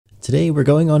Today we're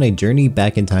going on a journey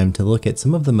back in time to look at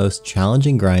some of the most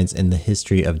challenging grinds in the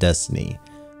history of Destiny.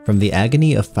 From the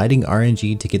agony of fighting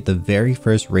RNG to get the very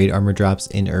first raid armor drops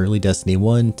in early Destiny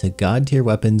 1, to god tier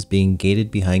weapons being gated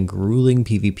behind grueling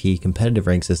PvP competitive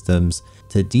rank systems,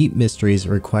 to deep mysteries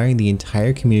requiring the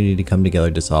entire community to come together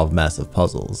to solve massive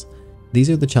puzzles. These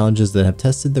are the challenges that have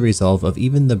tested the resolve of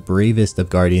even the bravest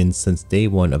of Guardians since day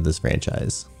one of this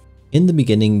franchise. In the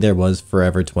beginning there was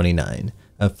Forever 29,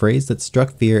 a phrase that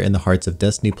struck fear in the hearts of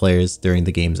Destiny players during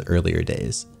the game's earlier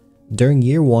days. During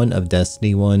year 1 of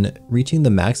Destiny 1, reaching the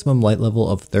maximum light level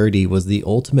of 30 was the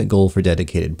ultimate goal for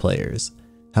dedicated players.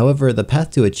 However, the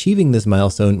path to achieving this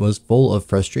milestone was full of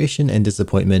frustration and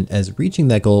disappointment, as reaching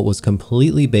that goal was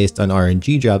completely based on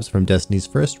RNG drops from Destiny's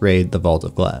first raid, the Vault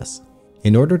of Glass.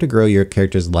 In order to grow your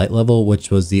character's light level, which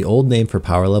was the old name for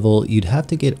power level, you'd have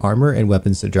to get armor and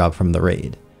weapons to drop from the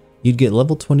raid. You'd get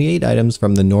level 28 items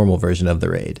from the normal version of the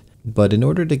raid. But in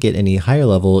order to get any higher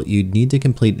level, you'd need to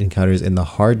complete encounters in the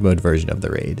hard mode version of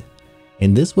the raid.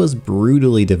 And this was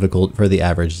brutally difficult for the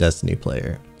average Destiny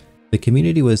player. The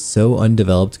community was so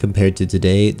undeveloped compared to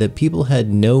today that people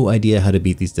had no idea how to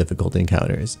beat these difficult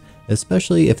encounters,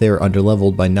 especially if they were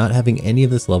underleveled by not having any of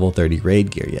this level 30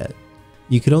 raid gear yet.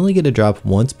 You could only get a drop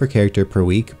once per character per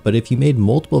week, but if you made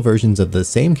multiple versions of the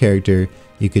same character,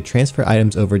 you could transfer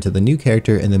items over to the new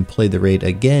character and then play the raid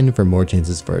again for more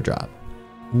chances for a drop.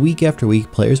 Week after week,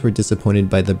 players were disappointed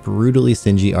by the brutally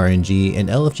stingy RNG, and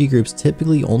LFG groups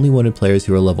typically only wanted players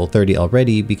who were level 30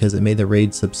 already because it made the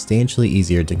raid substantially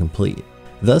easier to complete.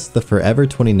 Thus, the Forever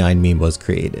 29 meme was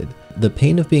created. The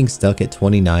pain of being stuck at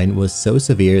 29 was so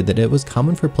severe that it was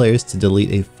common for players to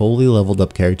delete a fully leveled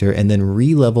up character and then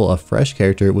re-level a fresh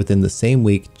character within the same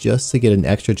week just to get an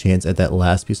extra chance at that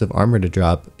last piece of armor to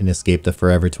drop and escape the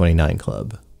Forever 29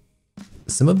 club.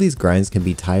 Some of these grinds can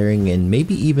be tiring and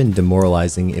maybe even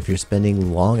demoralizing if you're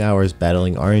spending long hours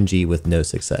battling RNG with no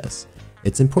success.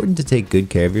 It's important to take good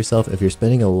care of yourself if you're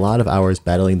spending a lot of hours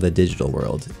battling the digital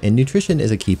world, and nutrition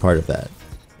is a key part of that.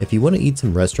 If you want to eat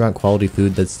some restaurant quality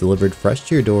food that's delivered fresh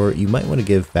to your door, you might want to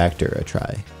give Factor a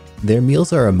try. Their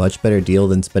meals are a much better deal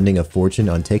than spending a fortune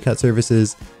on takeout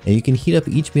services, and you can heat up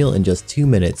each meal in just 2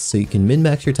 minutes, so you can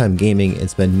min-max your time gaming and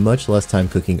spend much less time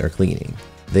cooking or cleaning.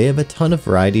 They have a ton of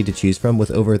variety to choose from,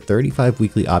 with over 35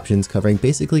 weekly options covering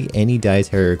basically any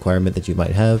dietary requirement that you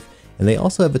might have, and they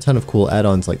also have a ton of cool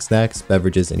add-ons like snacks,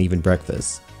 beverages, and even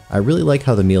breakfasts. I really like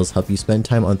how the meals help you spend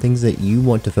time on things that you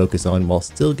want to focus on while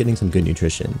still getting some good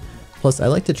nutrition. Plus, I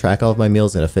like to track all of my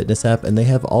meals in a fitness app, and they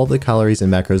have all the calories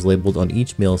and macros labeled on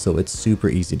each meal, so it's super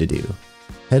easy to do.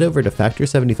 Head over to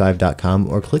factor75.com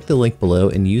or click the link below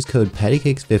and use code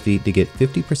Pattycakes50 to get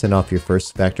 50% off your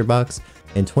first Factor box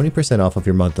and 20% off of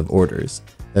your month of orders.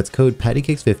 That's code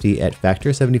Pattycakes50 at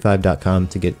factor75.com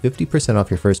to get 50% off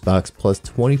your first box plus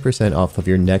 20% off of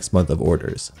your next month of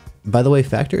orders. By the way,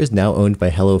 Factor is now owned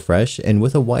by HelloFresh, and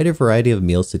with a wider variety of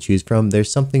meals to choose from,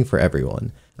 there's something for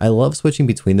everyone. I love switching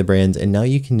between the brands, and now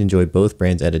you can enjoy both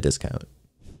brands at a discount.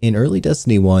 In early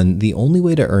Destiny 1, the only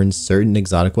way to earn certain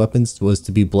exotic weapons was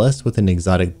to be blessed with an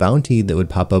exotic bounty that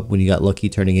would pop up when you got lucky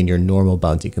turning in your normal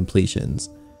bounty completions.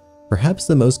 Perhaps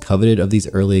the most coveted of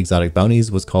these early exotic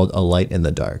bounties was called A Light in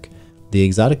the Dark, the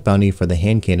exotic bounty for the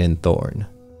hand cannon Thorn.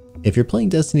 If you're playing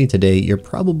Destiny today, you're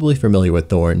probably familiar with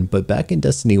Thorn, but back in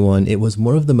Destiny 1, it was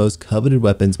one of the most coveted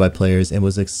weapons by players and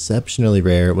was exceptionally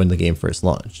rare when the game first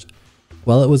launched.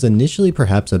 While it was initially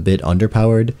perhaps a bit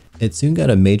underpowered, it soon got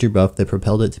a major buff that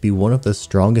propelled it to be one of the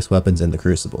strongest weapons in the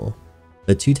Crucible.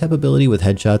 The 2-tap ability with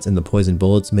headshots and the poison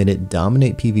bullets made it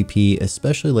dominate PvP,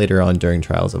 especially later on during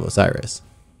Trials of Osiris.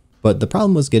 But the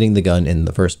problem was getting the gun in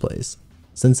the first place.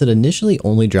 Since it initially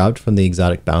only dropped from the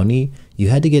exotic bounty, you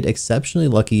had to get exceptionally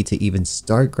lucky to even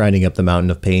start grinding up the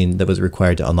mountain of pain that was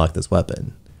required to unlock this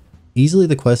weapon. Easily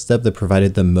the quest step that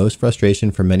provided the most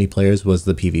frustration for many players was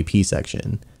the PvP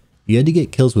section. You had to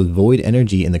get kills with void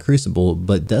energy in the Crucible,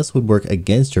 but deaths would work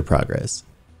against your progress.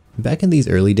 Back in these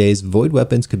early days, void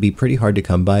weapons could be pretty hard to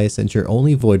come by since your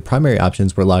only void primary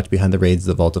options were locked behind the raids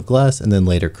the Vault of Glass and then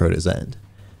later Crota's End.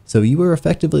 So you were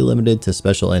effectively limited to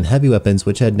special and heavy weapons,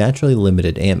 which had naturally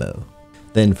limited ammo.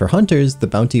 Then for hunters, the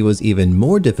bounty was even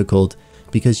more difficult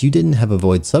because you didn't have a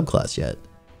void subclass yet.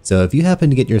 So if you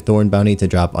happened to get your Thorn bounty to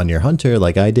drop on your hunter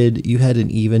like I did, you had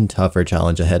an even tougher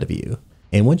challenge ahead of you.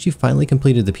 And once you finally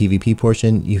completed the PvP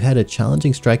portion, you had a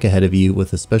challenging strike ahead of you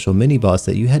with a special mini-boss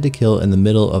that you had to kill in the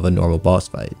middle of a normal boss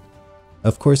fight.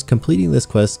 Of course, completing this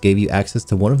quest gave you access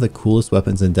to one of the coolest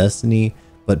weapons in Destiny,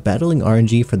 but battling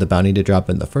RNG for the bounty to drop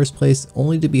in the first place,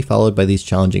 only to be followed by these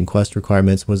challenging quest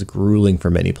requirements, was grueling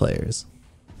for many players.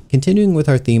 Continuing with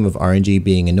our theme of RNG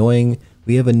being annoying,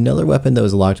 we have another weapon that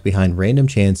was locked behind random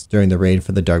chance during the raid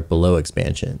for the Dark Below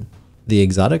expansion. The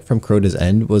exotic from Crota's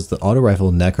End was the auto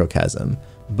rifle Necrochasm,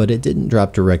 but it didn't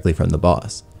drop directly from the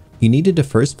boss. You needed to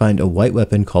first find a white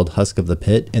weapon called Husk of the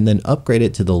Pit and then upgrade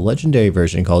it to the legendary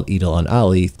version called Eidolon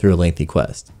Ali through a lengthy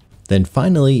quest. Then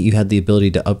finally, you had the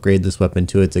ability to upgrade this weapon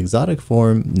to its exotic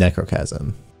form,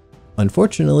 Necrochasm.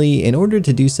 Unfortunately, in order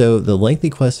to do so, the lengthy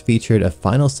quest featured a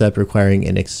final step requiring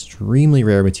an extremely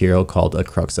rare material called a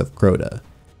Crux of Crota,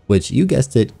 which, you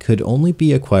guessed it, could only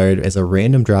be acquired as a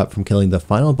random drop from killing the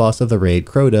final boss of the raid,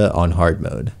 Crota, on hard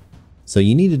mode. So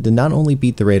you needed to not only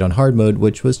beat the raid on hard mode,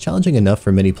 which was challenging enough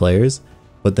for many players,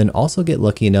 but then also get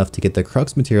lucky enough to get the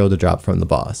Crux material to drop from the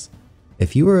boss.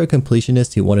 If you were a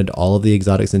completionist who wanted all of the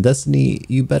exotics in Destiny,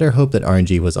 you better hope that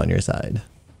RNG was on your side.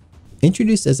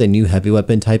 Introduced as a new heavy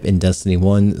weapon type in Destiny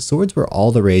 1, swords were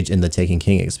all the rage in the Taken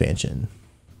King expansion.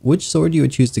 Which sword you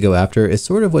would choose to go after is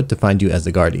sort of what defined you as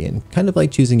the Guardian, kind of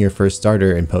like choosing your first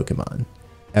starter in Pokemon.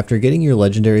 After getting your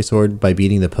legendary sword by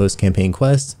beating the post-campaign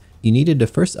quest, you needed to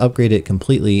first upgrade it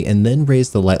completely and then raise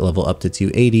the light level up to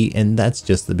 280, and that's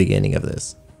just the beginning of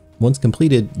this. Once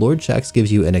completed, Lord Shaxx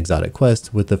gives you an exotic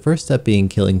quest, with the first step being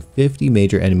killing 50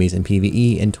 major enemies in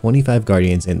PvE and 25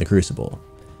 Guardians in the Crucible.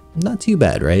 Not too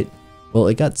bad, right? Well,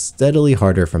 it got steadily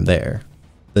harder from there.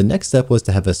 The next step was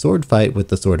to have a sword fight with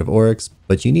the Sword of Oryx,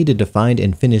 but you needed to find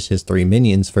and finish his 3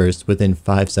 minions first within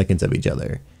 5 seconds of each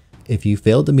other. If you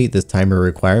failed to meet this timer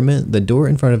requirement, the door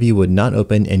in front of you would not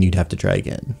open and you'd have to try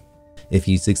again. If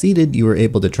you succeeded, you were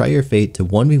able to try your fate to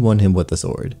 1v1 him with the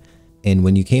sword. And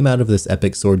when you came out of this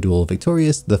epic sword duel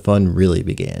victorious, the fun really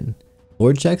began.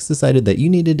 Lord Shaxx decided that you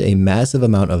needed a massive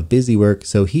amount of busy work,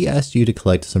 so he asked you to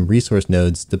collect some resource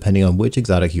nodes depending on which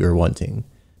exotic you were wanting.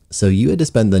 So you had to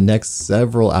spend the next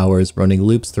several hours running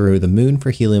loops through the moon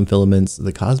for helium filaments,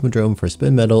 the Cosmodrome for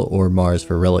spin metal, or Mars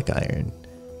for relic iron.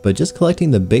 But just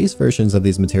collecting the base versions of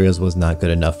these materials was not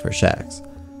good enough for Shaxx.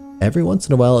 Every once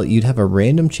in a while, you'd have a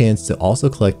random chance to also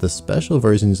collect the special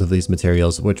versions of these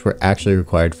materials, which were actually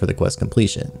required for the quest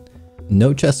completion.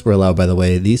 No chests were allowed, by the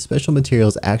way. These special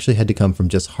materials actually had to come from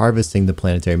just harvesting the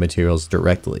planetary materials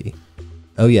directly.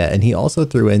 Oh yeah, and he also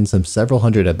threw in some several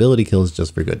hundred ability kills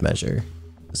just for good measure.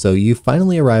 So you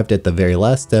finally arrived at the very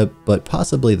last step, but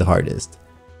possibly the hardest.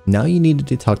 Now you needed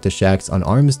to talk to Shaxx on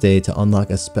Arms Day to unlock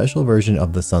a special version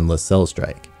of the Sunless Cell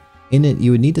Strike. In it,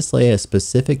 you would need to slay a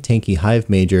specific tanky Hive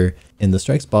Major and the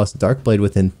Strike's boss Darkblade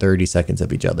within 30 seconds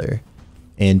of each other.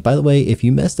 And by the way, if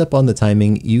you messed up on the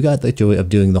timing, you got the joy of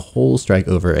doing the whole strike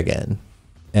over again.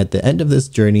 At the end of this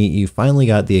journey, you finally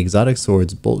got the exotic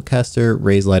swords Boltcaster,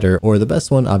 raze-lighter, or the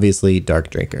best one obviously, Dark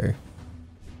Drinker.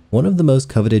 One of the most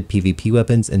coveted PvP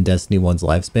weapons in Destiny 1's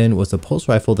lifespan was a pulse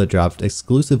rifle that dropped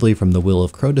exclusively from the Will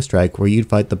of Crota strike where you'd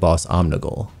fight the boss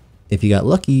Omnigul. If you got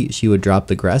lucky, she would drop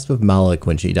the Grasp of Malak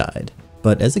when she died.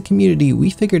 But as a community, we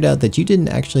figured out that you didn't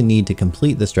actually need to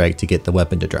complete the strike to get the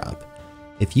weapon to drop.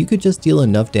 If you could just deal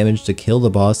enough damage to kill the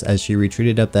boss as she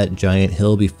retreated up that giant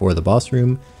hill before the boss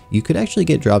room, you could actually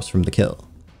get drops from the kill.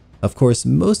 Of course,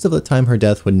 most of the time her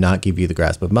death would not give you the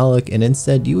Grasp of Malak, and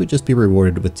instead you would just be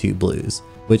rewarded with 2 blues,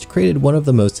 which created one of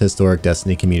the most historic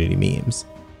Destiny community memes.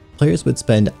 Players would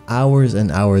spend hours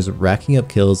and hours racking up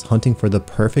kills hunting for the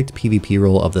perfect PvP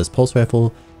roll of this pulse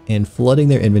rifle and flooding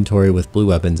their inventory with blue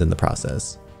weapons in the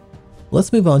process.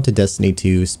 Let's move on to Destiny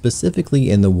 2,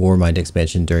 specifically in the Warmind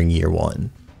expansion during Year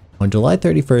 1. On July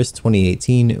 31st,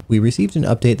 2018, we received an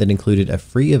update that included a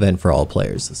free event for all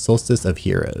players, Solstice of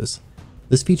Heroes.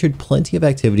 This featured plenty of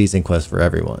activities and quests for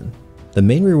everyone. The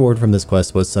main reward from this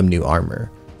quest was some new armor,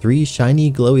 3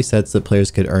 shiny, glowy sets that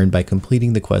players could earn by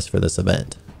completing the quest for this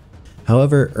event.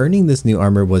 However, earning this new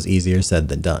armor was easier said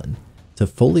than done. To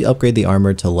fully upgrade the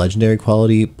armor to legendary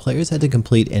quality, players had to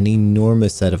complete an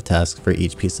enormous set of tasks for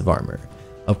each piece of armor,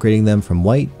 upgrading them from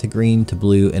white to green to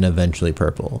blue and eventually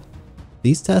purple.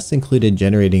 These tasks included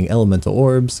generating elemental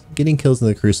orbs, getting kills in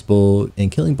the Crucible,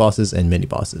 and killing bosses and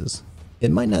mini-bosses. It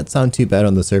might not sound too bad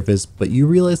on the surface, but you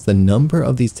realize the number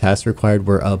of these tasks required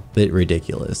were a bit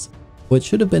ridiculous. What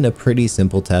should have been a pretty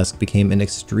simple task became an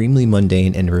extremely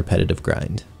mundane and repetitive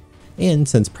grind. And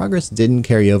since progress didn't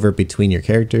carry over between your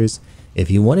characters, if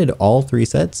you wanted all 3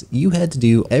 sets, you had to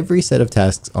do every set of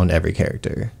tasks on every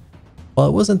character. While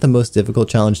it wasn't the most difficult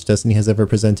challenge Destiny has ever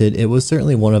presented, it was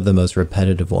certainly one of the most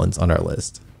repetitive ones on our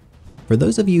list. For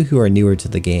those of you who are newer to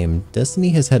the game, Destiny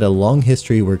has had a long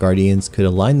history where Guardians could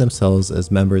align themselves as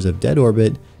members of Dead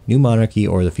Orbit, New Monarchy,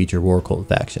 or the future War Cult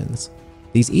factions.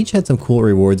 These each had some cool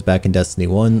rewards back in Destiny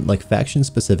 1, like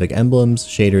faction-specific emblems,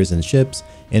 shaders, and ships,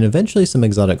 and eventually some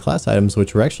exotic class items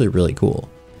which were actually really cool.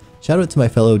 Shout out to my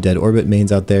fellow Dead Orbit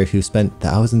mains out there who spent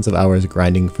thousands of hours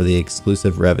grinding for the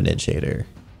exclusive Revenant shader.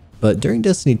 But during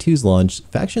Destiny 2's launch,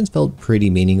 factions felt pretty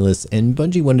meaningless and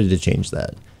Bungie wanted to change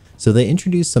that. So they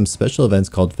introduced some special events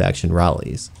called faction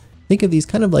rallies. Think of these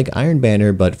kind of like Iron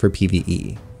Banner but for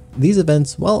PvE. These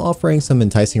events, while offering some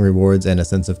enticing rewards and a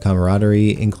sense of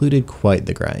camaraderie, included quite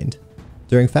the grind.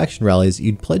 During faction rallies,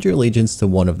 you'd pledge your allegiance to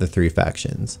one of the 3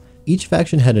 factions. Each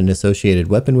faction had an associated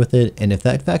weapon with it, and if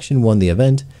that faction won the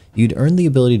event, you'd earn the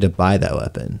ability to buy that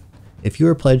weapon. If you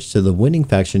were pledged to the winning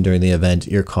faction during the event,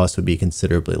 your cost would be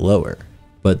considerably lower.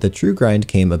 But the true grind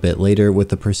came a bit later with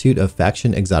the pursuit of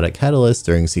faction exotic catalysts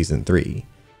during Season 3.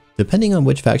 Depending on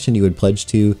which faction you would pledge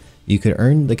to, you could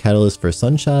earn the catalyst for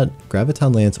Sunshot,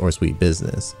 Graviton Lance, or Sweet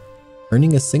Business.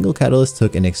 Earning a single catalyst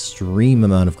took an extreme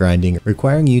amount of grinding,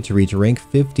 requiring you to reach rank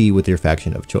 50 with your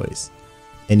faction of choice.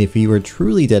 And if you were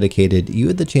truly dedicated, you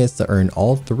had the chance to earn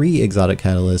all 3 exotic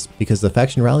catalysts because the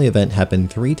faction rally event happened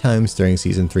 3 times during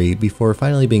Season 3 before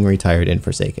finally being retired and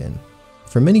forsaken.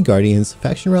 For many Guardians,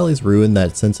 faction rallies ruined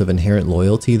that sense of inherent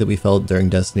loyalty that we felt during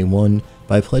Destiny 1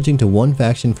 by pledging to one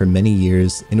faction for many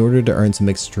years in order to earn some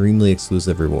extremely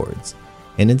exclusive rewards.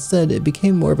 And instead, it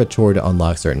became more of a chore to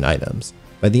unlock certain items.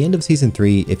 By the end of Season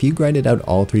 3, if you grinded out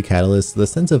all 3 catalysts, the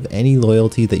sense of any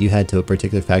loyalty that you had to a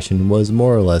particular faction was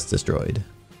more or less destroyed.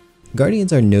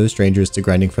 Guardians are no strangers to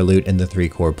grinding for loot in the 3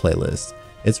 core playlists.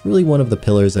 It's really one of the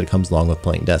pillars that comes along with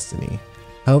playing Destiny.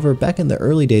 However, back in the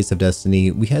early days of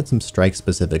Destiny, we had some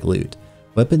strike-specific loot.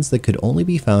 Weapons that could only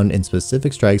be found in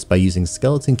specific strikes by using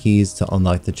skeleton keys to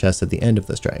unlock the chest at the end of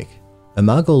the strike.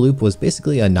 Imago Loop was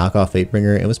basically a knockoff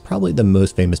Fatebringer and was probably the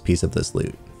most famous piece of this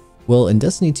loot. Well, in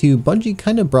Destiny 2, Bungie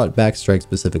kind of brought back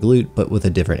strike-specific loot, but with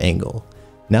a different angle.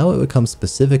 Now it would come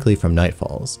specifically from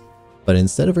Nightfalls. But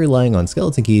instead of relying on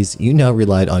skeleton keys, you now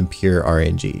relied on pure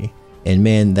RNG. And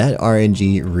man, that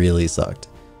RNG really sucked.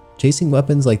 Chasing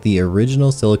weapons like the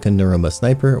original Silicon Neuroma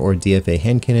Sniper or DFA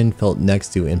hand cannon felt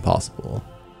next to impossible.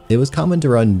 It was common to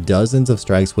run dozens of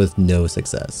strikes with no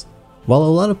success. While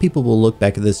a lot of people will look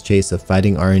back at this chase of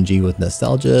fighting RNG with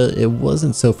nostalgia, it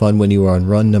wasn't so fun when you were on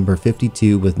run number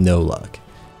 52 with no luck.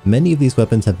 Many of these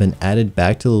weapons have been added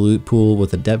back to the loot pool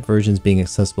with adept versions being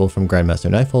accessible from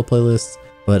Grandmaster Nightfall playlists,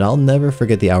 but I'll never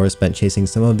forget the hours spent chasing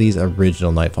some of these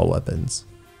original Nightfall weapons.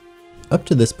 Up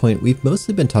to this point, we've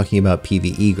mostly been talking about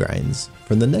PvE grinds.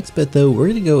 For the next bit though, we're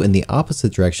going to go in the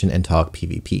opposite direction and talk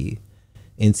PvP.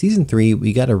 In Season 3,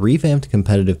 we got a revamped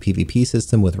competitive PvP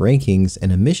system with rankings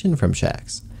and a mission from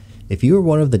Shaxx. If you were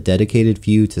one of the dedicated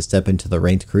few to step into the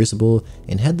ranked Crucible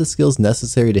and had the skills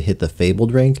necessary to hit the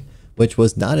Fabled rank, which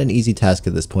was not an easy task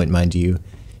at this point mind you,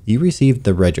 you received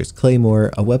the Redrix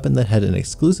Claymore, a weapon that had an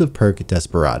exclusive perk,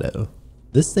 Desperado.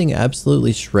 This thing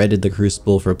absolutely shredded the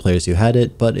Crucible for players who had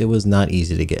it, but it was not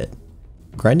easy to get.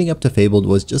 Grinding up to Fabled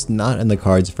was just not in the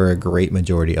cards for a great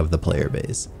majority of the player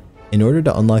base. In order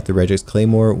to unlock the Redrix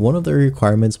Claymore, one of the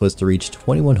requirements was to reach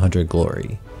 2100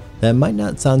 glory. That might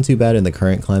not sound too bad in the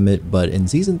current climate, but in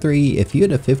Season 3, if you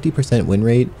had a 50% win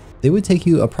rate, it would take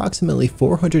you approximately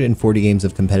 440 games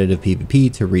of competitive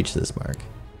PvP to reach this mark.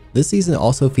 This season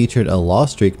also featured a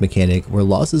loss streak mechanic where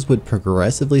losses would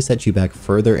progressively set you back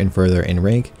further and further in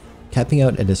rank, capping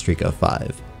out at a streak of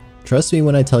 5. Trust me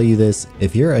when I tell you this,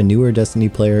 if you're a newer Destiny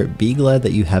player, be glad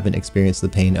that you haven't experienced the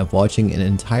pain of watching an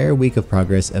entire week of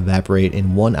progress evaporate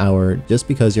in 1 hour just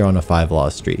because you're on a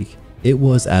 5-loss streak. It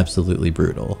was absolutely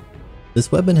brutal.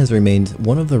 This weapon has remained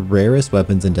one of the rarest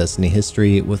weapons in Destiny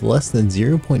history, with less than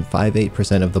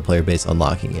 0.58% of the player base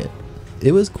unlocking it.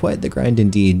 It was quite the grind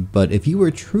indeed, but if you were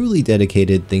truly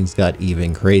dedicated, things got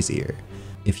even crazier.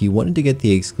 If you wanted to get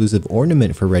the exclusive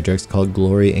ornament for Redrix called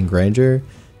Glory and Grandeur,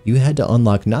 you had to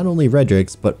unlock not only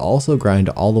Redrix, but also grind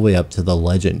all the way up to the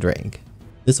Legend rank.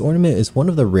 This ornament is one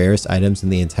of the rarest items in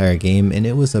the entire game, and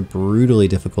it was a brutally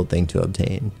difficult thing to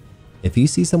obtain. If you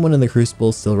see someone in the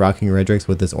Crucible still rocking Redrix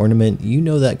with this ornament, you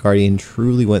know that Guardian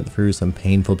truly went through some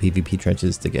painful PvP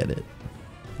trenches to get it.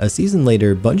 A season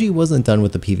later, Bungie wasn't done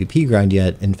with the PvP grind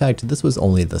yet. In fact, this was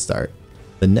only the start.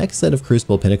 The next set of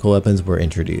Crucible pinnacle weapons were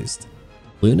introduced.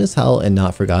 Luna's Howl and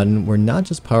Not Forgotten were not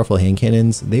just powerful hand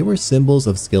cannons, they were symbols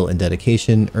of skill and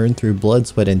dedication earned through blood,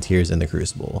 sweat, and tears in the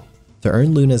Crucible. To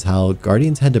earn Luna's Howl,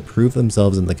 Guardians had to prove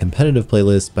themselves in the competitive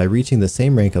playlist by reaching the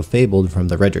same rank of Fabled from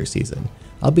the Redrix season,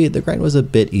 albeit the grind was a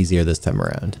bit easier this time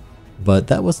around. But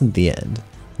that wasn't the end.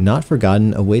 Not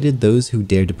Forgotten awaited those who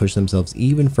dared to push themselves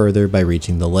even further by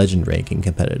reaching the Legend rank in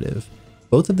competitive.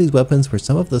 Both of these weapons were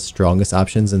some of the strongest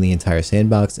options in the entire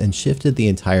sandbox and shifted the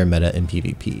entire meta in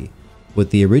PvP. With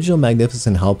the original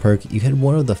Magnificent Howl perk, you had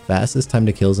one of the fastest time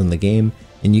to kills in the game,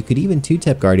 and you could even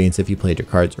 2-tap Guardians if you played your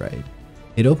cards right.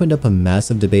 It opened up a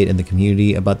massive debate in the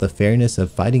community about the fairness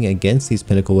of fighting against these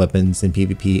pinnacle weapons in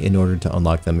PvP in order to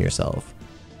unlock them yourself.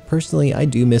 Personally, I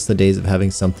do miss the days of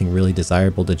having something really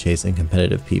desirable to chase in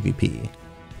competitive PvP.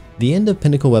 The end of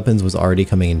pinnacle weapons was already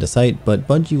coming into sight, but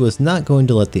Bungie was not going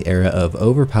to let the era of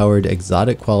overpowered,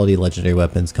 exotic quality legendary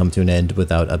weapons come to an end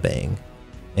without a bang.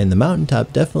 And the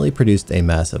mountaintop definitely produced a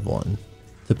massive one.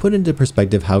 To put into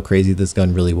perspective how crazy this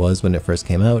gun really was when it first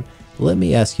came out, let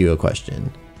me ask you a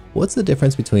question. What's the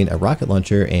difference between a rocket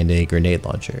launcher and a grenade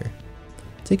launcher?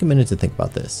 Take a minute to think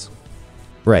about this.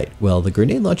 Right, well, the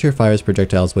grenade launcher fires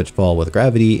projectiles which fall with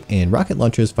gravity, and rocket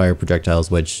launchers fire projectiles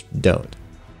which don't.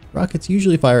 Rockets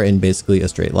usually fire in basically a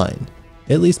straight line,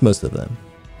 at least most of them.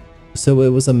 So it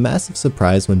was a massive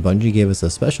surprise when Bungie gave us a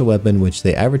special weapon which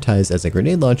they advertised as a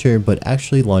grenade launcher but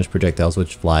actually launched projectiles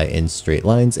which fly in straight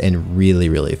lines and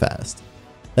really fast.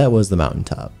 That was the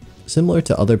mountaintop. Similar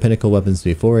to other pinnacle weapons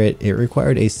before it, it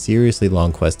required a seriously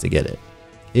long quest to get it.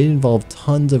 It involved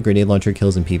tons of grenade launcher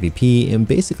kills in PvP and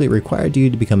basically required you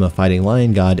to become a fighting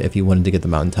lion god if you wanted to get the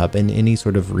mountaintop in any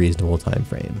sort of reasonable time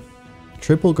frame.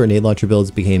 Triple grenade launcher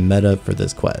builds became meta for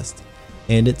this quest,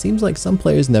 and it seems like some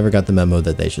players never got the memo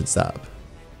that they should stop.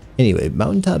 Anyway,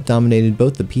 mountaintop dominated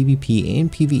both the PvP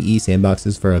and PvE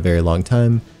sandboxes for a very long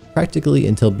time, practically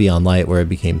until Beyond Light where it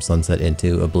became sunset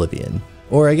into oblivion,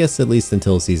 or I guess at least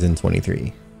until season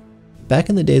 23. Back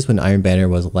in the days when Iron Banner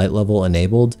was light level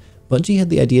enabled, Bungie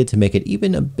had the idea to make it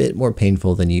even a bit more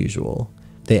painful than usual.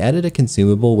 They added a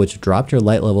consumable which dropped your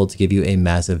light level to give you a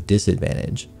massive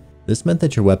disadvantage. This meant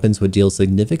that your weapons would deal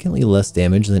significantly less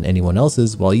damage than anyone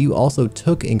else's while you also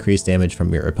took increased damage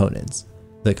from your opponents.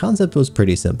 The concept was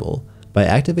pretty simple. By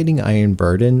activating Iron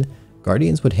Burden,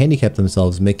 Guardians would handicap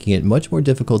themselves, making it much more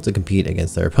difficult to compete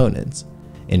against their opponents.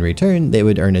 In return, they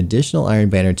would earn additional Iron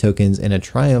Banner tokens and a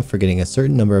triumph for getting a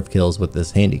certain number of kills with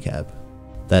this handicap.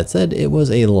 That said, it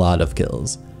was a lot of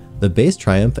kills. The base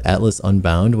Triumph, Atlas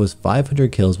Unbound, was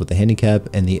 500 kills with the handicap,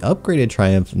 and the upgraded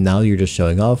Triumph, Now You're Just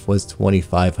Showing Off, was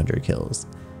 2,500 kills.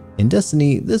 In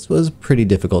Destiny, this was pretty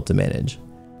difficult to manage,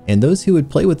 and those who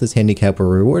would play with this handicap were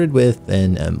rewarded with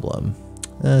an emblem.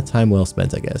 Time well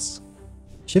spent, I guess.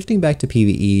 Shifting back to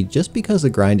PvE, just because the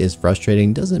grind is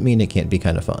frustrating doesn't mean it can't be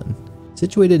kinda fun.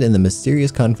 Situated in the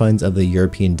mysterious confines of the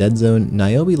European Dead Zone,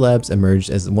 Niobe Labs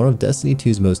emerged as one of Destiny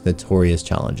 2's most notorious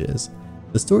challenges.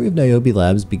 The story of Niobe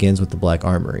Labs begins with the Black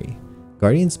Armory.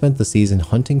 Guardians spent the season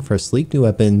hunting for sleek new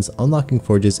weapons, unlocking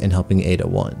forges, and helping Ada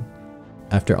 1.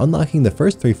 After unlocking the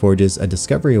first 3 forges, a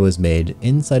discovery was made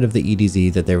inside of the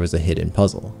EDZ that there was a hidden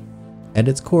puzzle. At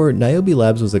its core, Niobe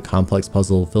Labs was a complex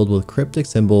puzzle filled with cryptic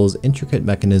symbols, intricate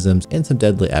mechanisms, and some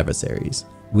deadly adversaries.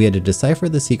 We had to decipher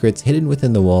the secrets hidden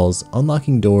within the walls,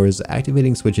 unlocking doors,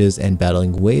 activating switches, and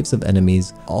battling waves of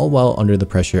enemies, all while under the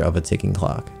pressure of a ticking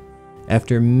clock.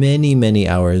 After many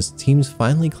hours, teams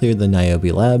finally cleared the Niobe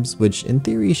Labs, which in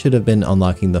theory should have been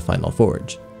unlocking the final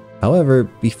forge. However,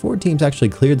 before teams actually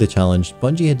cleared the challenge,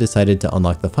 Bungie had decided to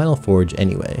unlock the final forge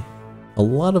anyway. A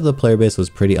lot of the player base was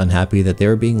pretty unhappy that they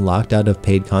were being locked out of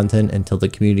paid content until the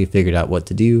community figured out what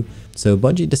to do, so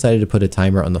Bungie decided to put a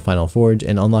timer on the final forge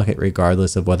and unlock it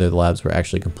regardless of whether the labs were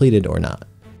actually completed or not.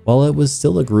 While it was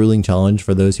still a grueling challenge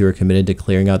for those who were committed to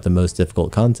clearing out the most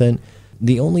difficult content,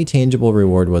 the only tangible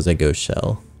reward was a ghost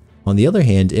shell. On the other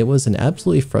hand, it was an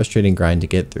absolutely frustrating grind to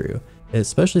get through,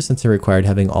 especially since it required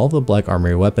having all the Black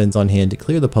Armory weapons on hand to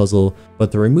clear the puzzle,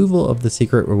 but the removal of the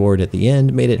secret reward at the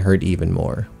end made it hurt even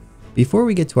more. Before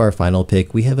we get to our final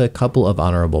pick, we have a couple of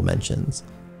honorable mentions.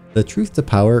 The Truth to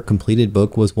Power completed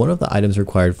book was one of the items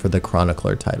required for the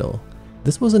Chronicler title.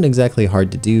 This wasn't exactly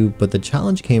hard to do, but the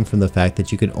challenge came from the fact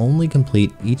that you could only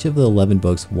complete each of the 11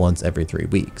 books once every 3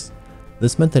 weeks.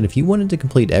 This meant that if you wanted to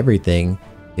complete everything,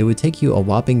 it would take you a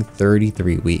whopping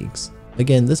 33 weeks.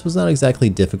 Again, this was not exactly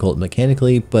difficult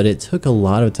mechanically, but it took a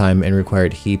lot of time and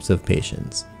required heaps of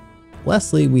patience.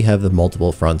 Lastly, we have the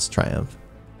Multiple Fronts Triumph.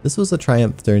 This was a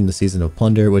triumph during the Season of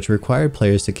Plunder, which required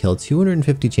players to kill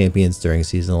 250 champions during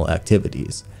seasonal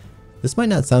activities. This might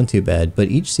not sound too bad, but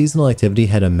each seasonal activity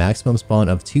had a maximum spawn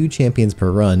of 2 champions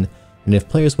per run, and if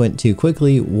players went too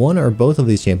quickly, one or both of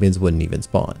these champions wouldn't even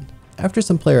spawn. After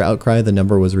some player outcry, the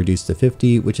number was reduced to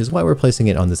 50, which is why we're placing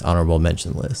it on this honorable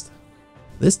mention list.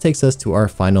 This takes us to our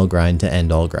final grind to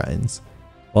end all grinds.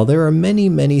 While there are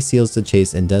many seals to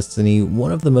chase in Destiny,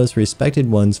 one of the most respected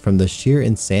ones from the sheer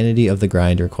insanity of the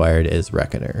grind required is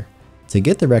Reckoner. To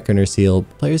get the Reckoner seal,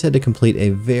 players had to complete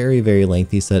a very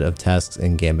lengthy set of tasks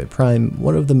in Gambit Prime,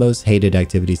 one of the most hated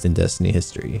activities in Destiny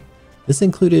history. This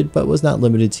included, but was not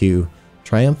limited to,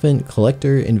 Triumphant,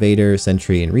 Collector, Invader,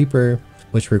 Sentry, and Reaper,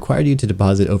 which required you to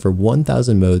deposit over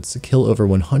 1,000 motes, kill over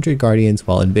 100 guardians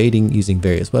while invading using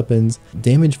various weapons,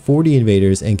 damage 40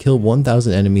 invaders, and kill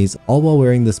 1,000 enemies, all while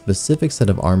wearing the specific set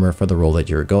of armor for the role that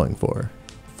you were going for.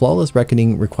 Flawless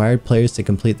Reckoning required players to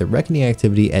complete the Reckoning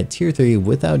activity at tier 3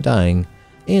 without dying,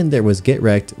 and there was Get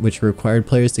Wrecked, which required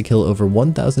players to kill over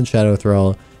 1,000 Shadow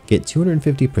Thrall, get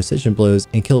 250 precision blows,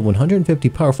 and kill 150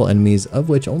 powerful enemies, of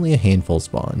which only a handful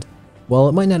spawned. While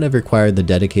it might not have required the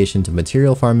dedication to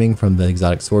material farming from the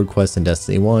exotic sword quest in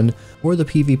Destiny 1, or the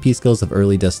PvP skills of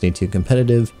early Destiny 2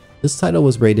 competitive, this title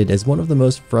was rated as one of the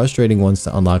most frustrating ones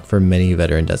to unlock for many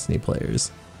veteran Destiny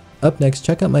players. Up next,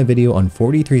 check out my video on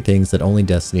 43 things that only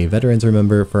Destiny veterans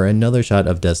remember for another shot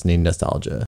of Destiny nostalgia.